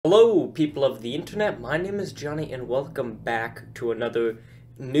Hello, people of the internet, my name is Johnny and welcome back to another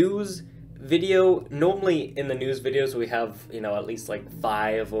news video. Normally in the news videos we have, at least like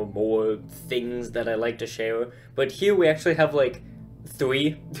 5 or more things that I like to share, but here we actually have like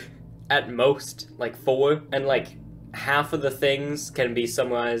 3 at most, like 4, and like half of the things can be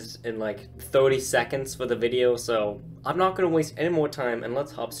summarized in like 30 seconds for the video, so I'm not going to waste any more time and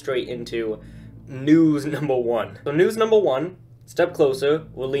let's hop straight into news number 1. So news number 1, Step Closer,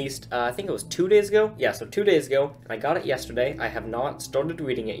 released, I think it was 2 days ago? Yeah, so 2 days ago, and I got it yesterday. I have not started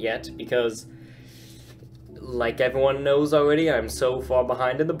reading it yet, because, like everyone knows already, I'm so far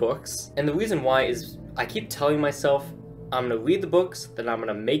behind in the books. And the reason why is, I keep telling myself, I'm gonna read the books, then I'm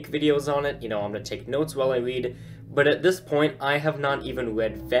gonna make videos on it, I'm gonna take notes while I read, but at this point, I have not even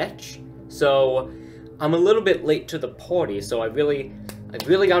read Fetch, so I'm a little bit late to the party, so I really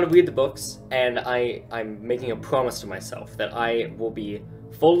gotta read the books, and I'm making a promise to myself that I will be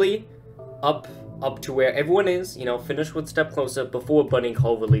fully up to where everyone is, finished with Step Closer before Bunny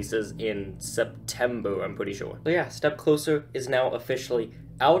Call releases in September, I'm pretty sure. So yeah, Step Closer is now officially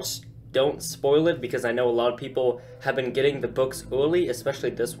out. Don't spoil it, because I know a lot of people have been getting the books early, especially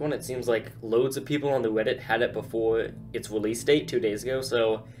this one. It seems like loads of people on the Reddit had it before its release date 2 days ago,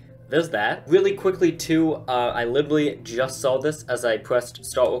 so there's that. Really quickly too, I literally just saw this as I pressed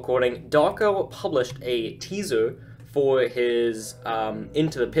start recording. Dawko published a teaser for his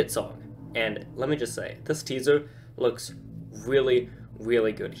Into the Pit song. And let me just say, this teaser looks really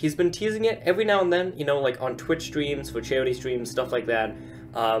good. He's been teasing it every now and then, like on Twitch streams, for charity streams, stuff like that.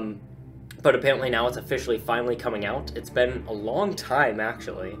 But apparently now it's officially finally coming out. It's been a long time,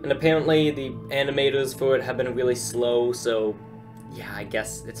 actually. And apparently the animators for it have been really slow, so yeah, I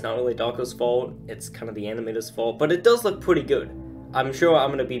guess it's not really Dawko's fault, it's kind of the animator's fault, but it does look pretty good. I'm sure I'm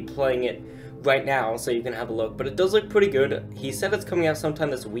going to be playing it right now, so you can have a look, but it does look pretty good. He said it's coming out sometime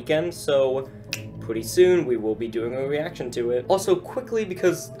this weekend, so pretty soon we will be doing a reaction to it. Also, quickly,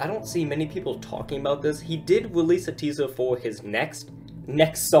 because I don't see many people talking about this, he did release a teaser for his next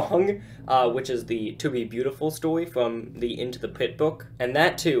song, which is the To Be Beautiful story from the Into the Pit book, and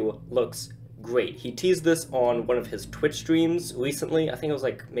that too looks great. He teased this on one of his Twitch streams recently, I think it was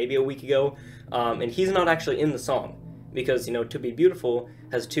like maybe a week ago, and he's not actually in the song, because, To Be Beautiful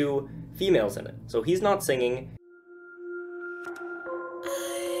has 2 females in it, so he's not singing.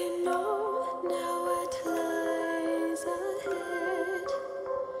 I know now what lies ahead.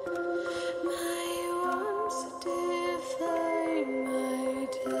 My wrongs define my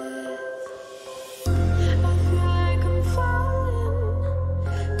death. I feel like I'm falling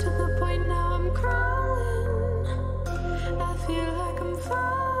to the point now I'm crawling. I feel like I'm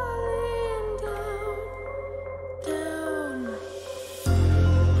falling down.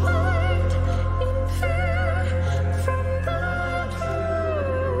 Hide in fear from the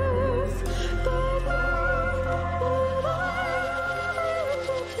truth, but I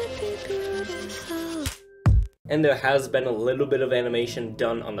could be beautiful. And there has been a little bit of animation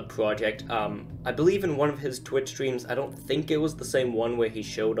done on the project. I believe in one of his Twitch streams, I don't think it was the same one where he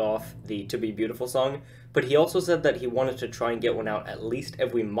showed off the To Be Beautiful song, but he also said that he wanted to try and get one out at least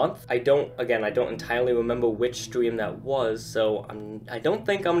every month. I don't entirely remember which stream that was, so I don't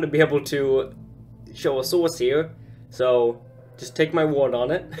think I'm going to be able to show a source here, so just take my word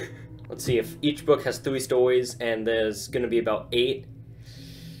on it. Let's see, if each book has 3 stories and there's going to be about 8,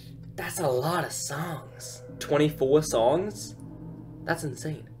 that's a lot of songs. 24 songs? That's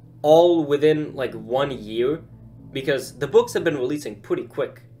insane. All within like 1 year, because the books have been releasing pretty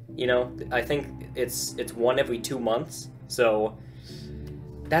quick, I think it's one every 2 months, so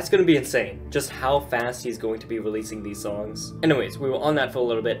that's gonna be insane, just how fast he's going to be releasing these songs. Anyways, we were on that for a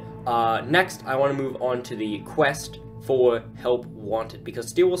little bit. Next, I want to move on to the quest for Help Wanted, because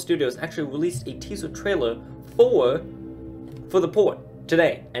Steel Studios actually released a teaser trailer for the port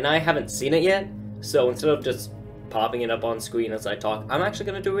today, and I haven't seen it yet, so instead of just popping it up on screen as I talk, I'm actually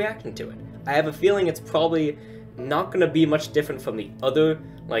going to do a reaction to it. I have a feeling it's probably not going to be much different from the other,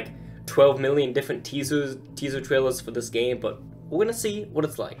 like, 12 million different teaser trailers for this game, but we're going to see what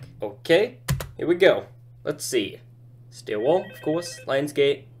it's like. Okay, here we go. Let's see. Stairwell, of course.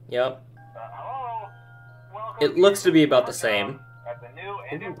 Lionsgate, yep. Hello. It looks to be about the same. At the new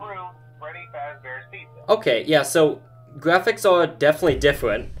and improved Freddy Fazbear's Pizza. Okay, yeah, so graphics are definitely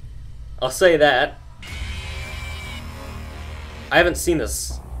different. I'll say that. I haven't seen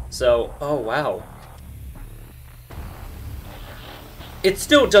this, so, oh wow. It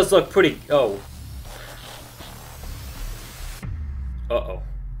still does look pretty, oh. Uh-oh.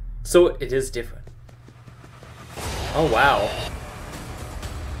 So it is different. Oh wow.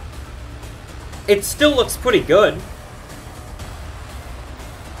 It still looks pretty good.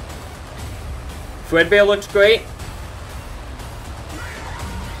 Fredbear looks great.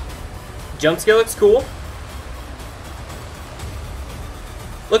 Jump scare looks cool.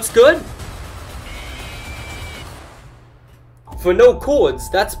 Looks good. For no chords,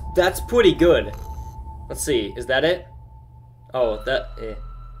 that's pretty good. Let's see, is that it? Oh,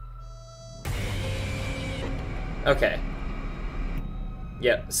 Okay.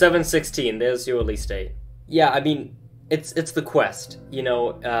 Yeah, 7/16, there's your release date. Yeah, I mean, it's the Quest, you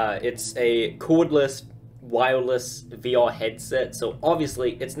know, it's a cordless, wireless VR headset, so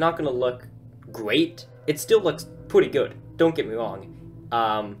obviously it's not gonna look great. It still looks pretty good, don't get me wrong.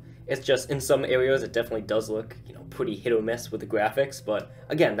 It's just, in some areas, it definitely does look, you know, pretty hit or miss with the graphics, but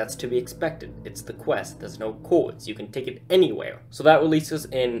again, that's to be expected. It's the Quest, there's no cords, you can take it anywhere. So that releases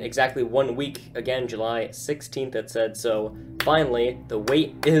in exactly 1 week, again, July 16th, it said, so finally, the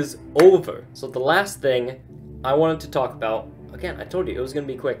wait is over. So the last thing I wanted to talk about, again, I told you it was gonna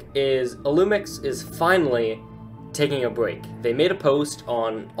be quick, is Illumix is finally taking a break. They made a post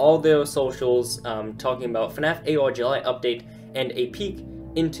on all their socials talking about FNaF AR July update and a peek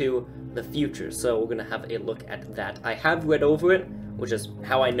into the future, so we're gonna have a look at that. I have read over it, which is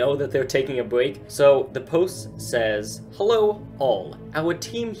how I know that they're taking a break. So the post says, "Hello all. Our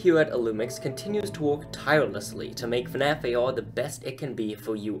team here at Illumix continues to work tirelessly to make FNaF AR the best it can be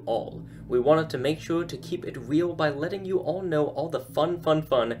for you all. We wanted to make sure to keep it real by letting you all know all the fun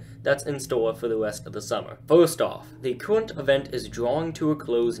that's in store for the rest of the summer. First off, the current event is drawing to a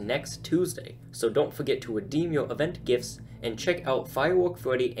close next Tuesday, so don't forget to redeem your event gifts and check out Firework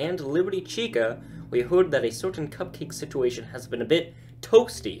Freddy and Liberty Chica. We heard that a certain cupcake situation has been a bit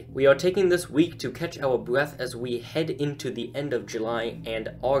toasty. We are taking this week to catch our breath as we head into the end of July and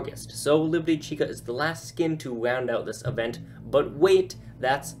August. So Liberty Chica is the last skin to round out this event, but wait,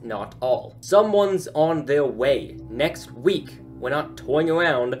 that's not all. Someone's on their way. Next week, we're not toying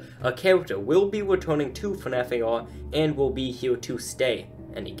around, a character will be returning to FNaF AR and will be here to stay.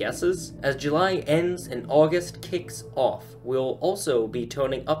 Any guesses? As July ends and August kicks off, we'll also be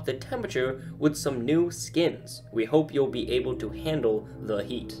turning up the temperature with some new skins. We hope you'll be able to handle the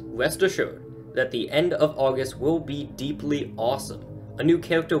heat. Rest assured that the end of August will be deeply awesome. A new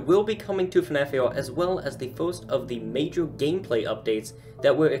character will be coming to FNaF AR as well as the first of the major gameplay updates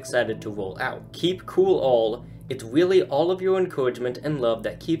that we're excited to roll out. Keep cool all. It's really all of your encouragement and love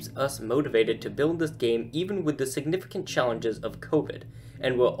that keeps us motivated to build this game even with the significant challenges of COVID.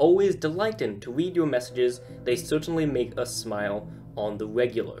 And we're always delighted to read your messages. They certainly make us smile on the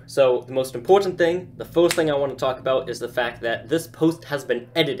regular. So the most important thing, the first thing I want to talk about is the fact that this post has been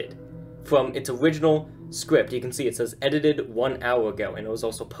edited from its original script. You can see it says edited 1 hour ago, and it was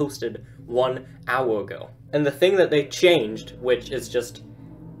also posted 1 hour ago. And the thing that they changed, which is just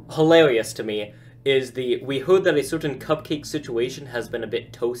hilarious to me, is we heard that a certain cupcake situation has been a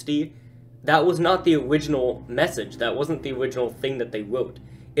bit toasty. That was not the original message. That wasn't the original thing that they wrote.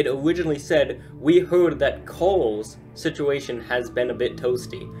 It originally said, we heard that Cole's situation has been a bit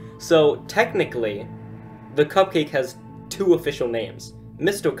toasty. So technically, the cupcake has 2 official names.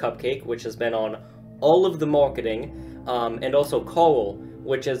 Mr. Cupcake, which has been on all of the marketing, and also Coral,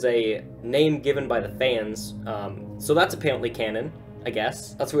 which is a name given by the fans. So that's apparently canon, I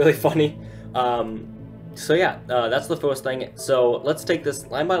guess. That's really funny. So yeah, that's the first thing. So let's take this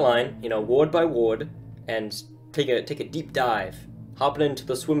line by line, you know, word by word, and take a deep dive. Hopping into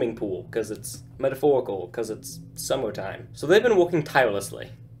the swimming pool, because it's metaphorical, because it's summertime. So they've been working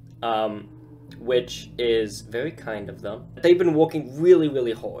tirelessly, which is very kind of them. They've been working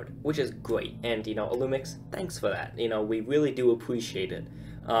really hard, which is great. And, you know, Illumix, thanks for that. You know, we really do appreciate it.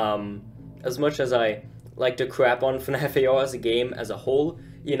 As much as I like to crap on FNaF AR as a game as a whole,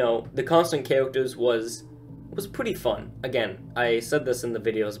 you know, the constant characters was pretty fun. Again, I said this in the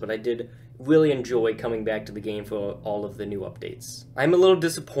videos, but I did really enjoy coming back to the game for all of the new updates. I'm a little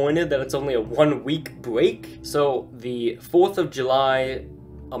disappointed that it's only a 1 week break. So the 4th of July,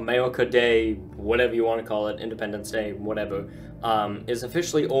 America Day, whatever you want to call it, Independence Day, whatever, is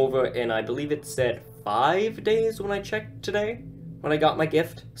officially over, and I believe it said 5 days when I checked today, when I got my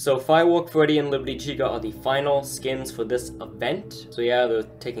gift. So Firework Freddy and Liberty Chica are the final skins for this event. So yeah, they're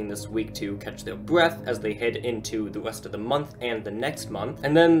taking this week to catch their breath as they head into the rest of the month and the next month.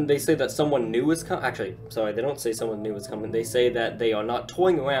 And then they say that someone new is coming. Actually, sorry, they don't say someone new is coming. They say that they are not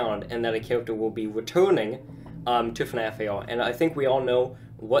toying around and that a character will be returning to FNaF AR. And I think we all know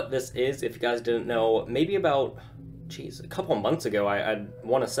what this is. If you guys didn't know, maybe about, geez, a couple months ago, I'd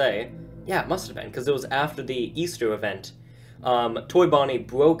want to say. Yeah, it must have been, because it was after the Easter event. Toy Bonnie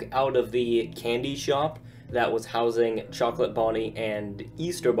broke out of the candy shop that was housing Chocolate Bonnie and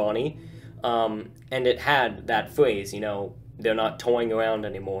Easter Bonnie, and it had that phrase, you know, they're not toying around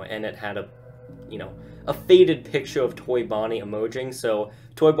anymore, and it had a you know, a faded picture of Toy Bonnie emerging. So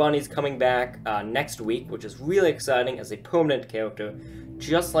Toy Bonnie's coming back next week, which is really exciting as a permanent character,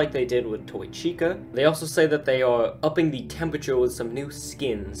 just like they did with Toy Chica. They also say that they are upping the temperature with some new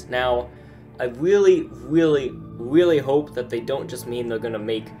skins. Now, I really, really, really hope that they don't just mean they're gonna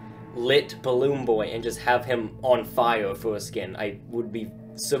make Lit Balloon Boy and just have him on fire for a skin. I would be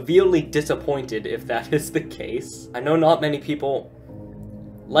severely disappointed if that is the case. I know not many people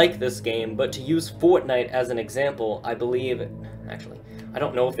like this game, but to use Fortnite as an example, I believe, actually, I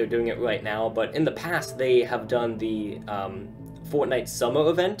don't know if they're doing it right now, but in the past they have done the Fortnite summer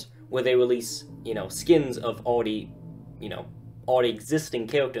event where they release, you know, skins of already existing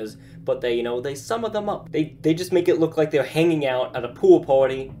characters, but they, you know, they summer them up. They just make it look like they're hanging out at a pool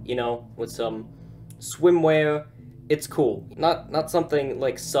party, you know, with some swimwear. It's cool. Not something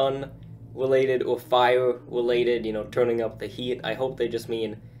like sun related or fire related, you know, turning up the heat. I hope they just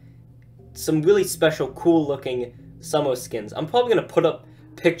mean some really special, cool looking summer skins. I'm probably gonna put up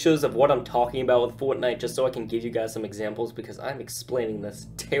pictures of what I'm talking about with Fortnite just so I can give you guys some examples because I'm explaining this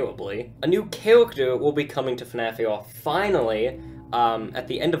terribly. A new character will be coming to FNaF AR finally at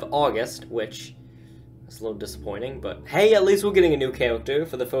the end of August, which is a little disappointing, but hey, at least we're getting a new character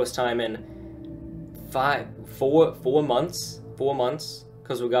for the first time in 4 months,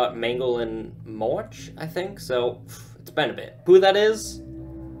 because we got Mangle in March, I think, so it's been a bit. Who that is?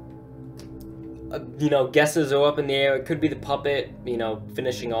 You know, guesses are up in the air. It could be the puppet, you know,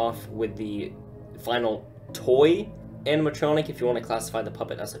 finishing off with the final toy animatronic, if you want to classify the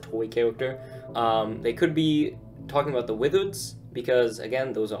puppet as a toy character. They could be talking about the Wizards, because,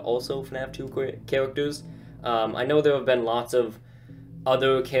 again, those are also FNAF 2 characters. I know there have been lots of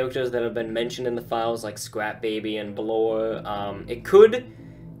other characters that have been mentioned in the files, like Scrap Baby and Blower. It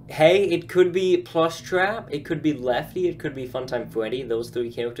could be Plush Trap, it could be Lefty, it could be Funtime Freddy. Those 3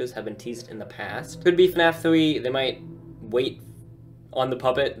 characters have been teased in the past. Could be FNAF 3, they might wait on the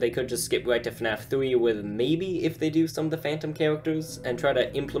puppet. They could just skip right to FNAF 3 with maybe if they do some of the Phantom characters and try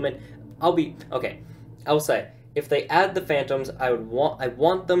to implement... I'll say, if they add the Phantoms, I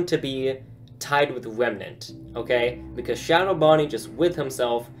want them to be tied with Remnant, okay? Because Shadow Bonnie just with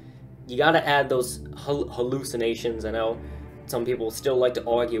himself, you gotta add those hallucinations. I know some people still like to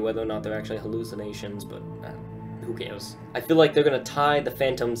argue whether or not they're actually hallucinations, but who cares? I feel like they're gonna tie the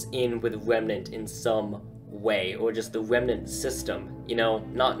Phantoms in with Remnant in some way, or just the Remnant system, you know?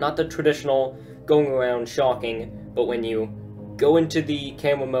 Not the traditional going around shocking, but when you go into the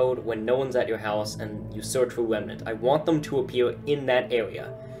camera mode when no one's at your house and you search for Remnant. I want them to appear in that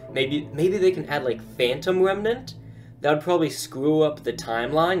area. Maybe they can add like Phantom Remnant. That would probably screw up the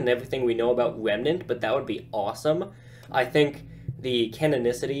timeline and everything we know about Remnant, but that would be awesome. I think the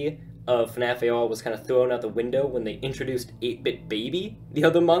canonicity of FNAF AR was kind of thrown out the window when they introduced 8-Bit Baby the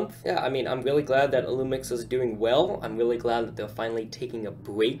other month. Yeah, I mean, I'm really glad that Illumix is doing well. I'm really glad that they're finally taking a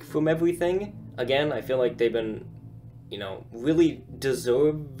break from everything. Again, I feel like they've been, you know, really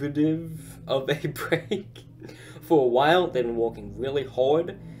deservative of a break for a while. They've been working really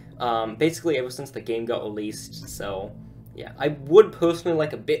hard. Basically ever since the game got released, so yeah, I would personally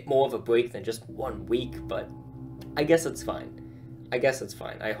like a bit more of a break than just 1 week, but I guess it's fine.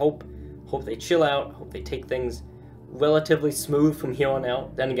 I hope they chill out, hope they take things relatively smooth from here on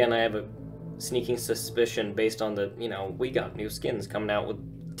out. Then again, I have a sneaking suspicion based on the, you know, we got new skins coming out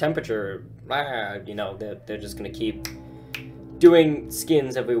with temperature, you know, they're just gonna keep doing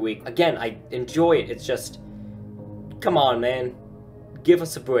skins every week. Again, I enjoy it, it's just, come on, man. Give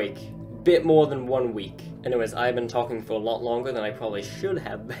us a break. Bit more than 1 week. Anyways, I've been talking for a lot longer than I probably should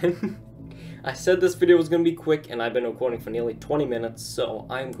have been. I said this video was going to be quick, and I've been recording for nearly 20 minutes, so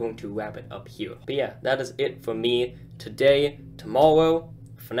I'm going to wrap it up here. But yeah, that is it for me today. Tomorrow,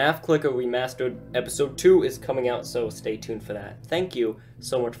 FNAF Clicker Remastered Episode 2 is coming out, so stay tuned for that. Thank you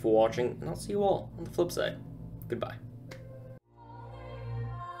so much for watching, and I'll see you all on the flip side. Goodbye.